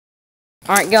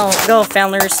Alright, go,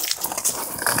 fellas.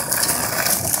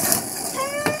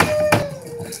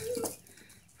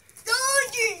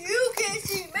 You can't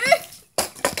see me.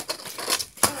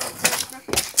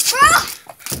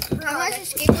 Where's the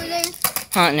skateboard there?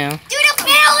 Huh, no. Do the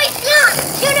belly flop!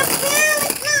 Do the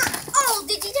belly flop! Oh,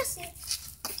 did you just see?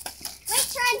 Wait,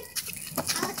 Trent.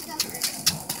 I'll let you go first.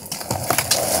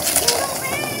 Do the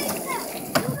belly flop!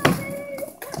 Do the belly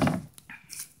flop!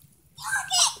 Look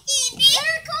at Evie!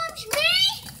 Here comes me!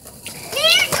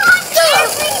 Here comes me!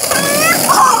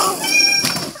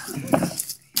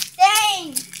 Dang!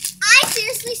 I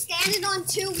seriously standing on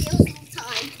 2 wheels all the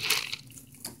time.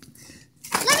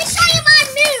 Let me show you my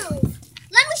move!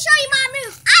 Let me show you my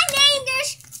move. I named this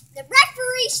the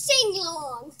referee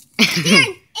sing-along. Darren,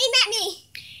 aim at me.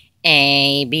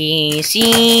 A, B,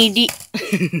 C, D. I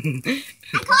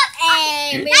call it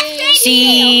A, B,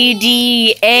 C,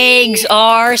 D. Eggs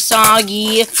are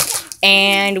soggy.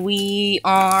 And we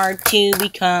are too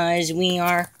because we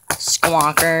are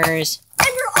squawkers. And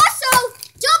we're also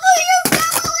WWE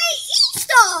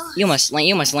stars. You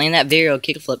must land that video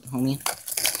kickflip, homie.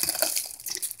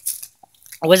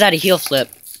 Or was that a heel flip?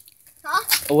 Huh?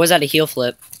 Or was that a heel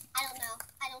flip? I don't know.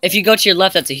 If you go to your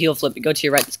left, that's a heel flip. If you go to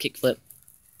your right, that's kickflip.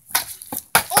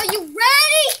 Are you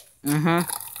ready? Mm-hmm.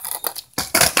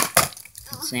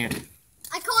 Snap.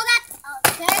 I call that a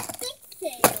big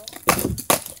fail.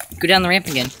 Go down the ramp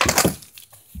again.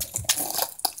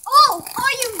 Oh,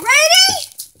 are you ready?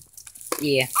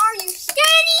 Yeah. Are you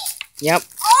steady? Yep.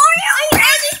 Are you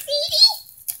ready, Speedy?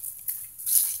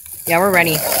 Yeah, we're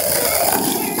ready.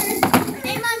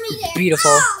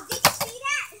 Beautiful. Oh, did you see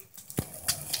that?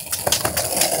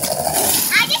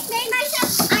 I just made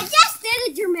myself. I just did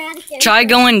a dramatic intro. Try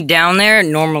going down there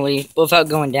normally, but without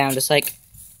going down, just like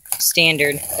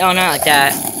standard. No, not like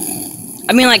that.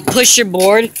 I mean, like push your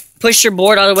board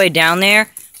all the way down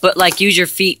there, but like use your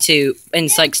feet to, and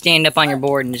it's like stand up on your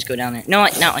board and just go down there. No,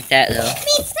 like not like that though. It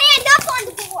means stand up on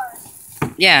the board.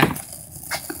 Yeah.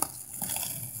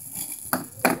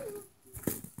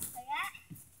 Like that?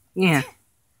 Yeah.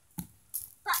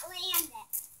 But land it.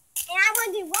 And I want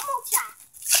to do one more shot.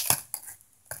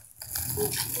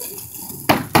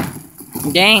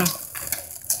 Dang.